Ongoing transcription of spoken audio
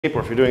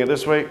or if you're doing it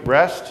this way,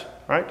 rest,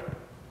 right?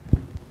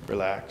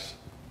 Relax.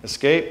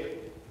 Escape.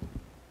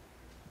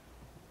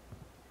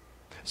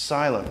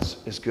 Silence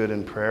is good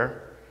in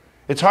prayer.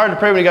 It's hard to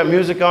pray when you got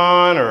music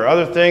on or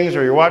other things,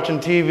 or you're watching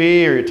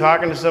TV or you're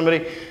talking to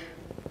somebody.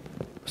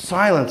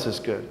 Silence is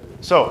good.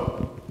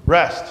 So,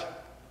 rest.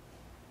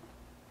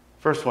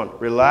 First one,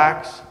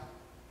 relax,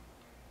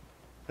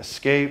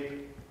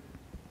 escape,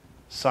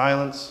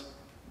 silence,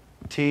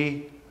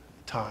 tea,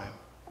 time.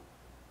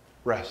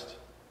 Rest.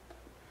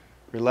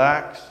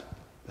 Relax,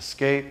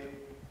 escape,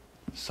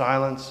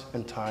 silence,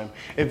 and time.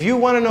 If you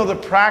want to know the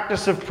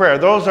practice of prayer,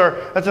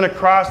 that's an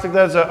acrostic,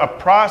 that's a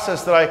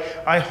process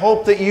that I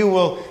hope that you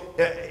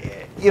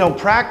will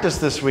practice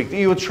this week, that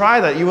you will try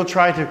that. You will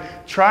try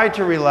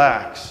to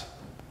relax.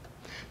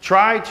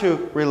 Try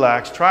to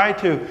relax. Try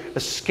to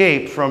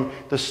escape from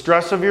the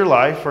stress of your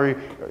life or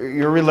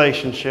your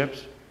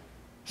relationships.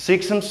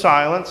 Seek some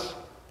silence.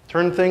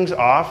 Turn things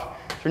off.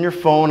 Turn your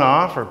phone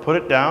off or put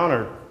it down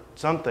or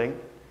something.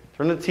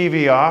 Turn the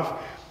TV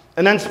off.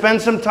 And then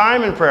spend some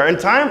time in prayer. And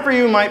time for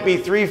you might be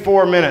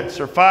 3-4 minutes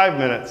or 5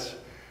 minutes,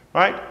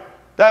 right?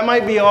 That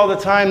might be all the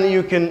time that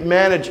you can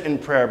manage in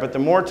prayer. But the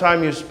more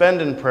time you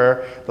spend in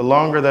prayer, the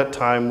longer that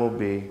time will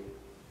be,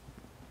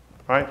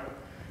 right?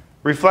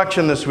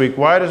 Reflection this week.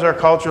 Why does our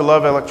culture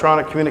love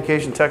electronic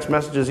communication, text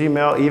messages,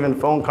 email, even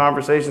phone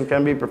conversations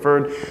can be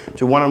preferred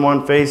to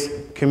one-on-one face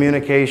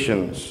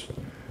communications?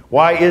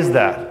 Why is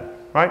that,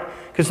 right?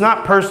 Because it's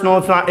not personal,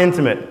 it's not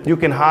intimate. You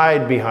can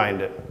hide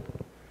behind it.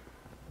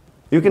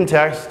 You can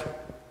text,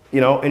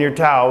 in your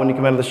towel when you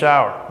come out of the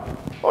shower.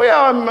 Oh yeah,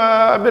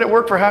 I've been at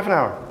work for half an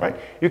hour, right?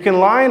 You can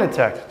lie in a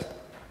text.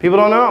 People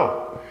don't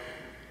know.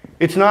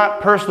 It's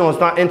not personal, it's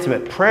not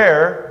intimate.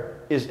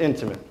 Prayer is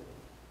intimate.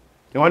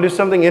 You want to do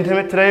something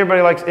intimate today?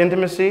 Everybody likes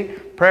intimacy.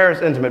 Prayer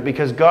is intimate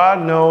because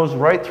God knows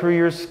right through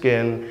your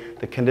skin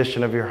the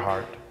condition of your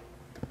heart.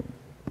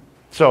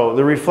 So,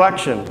 the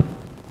reflection.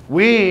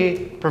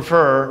 We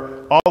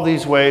prefer all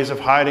these ways of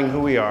hiding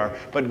who we are,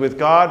 but with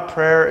God,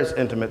 prayer is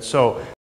intimate. So,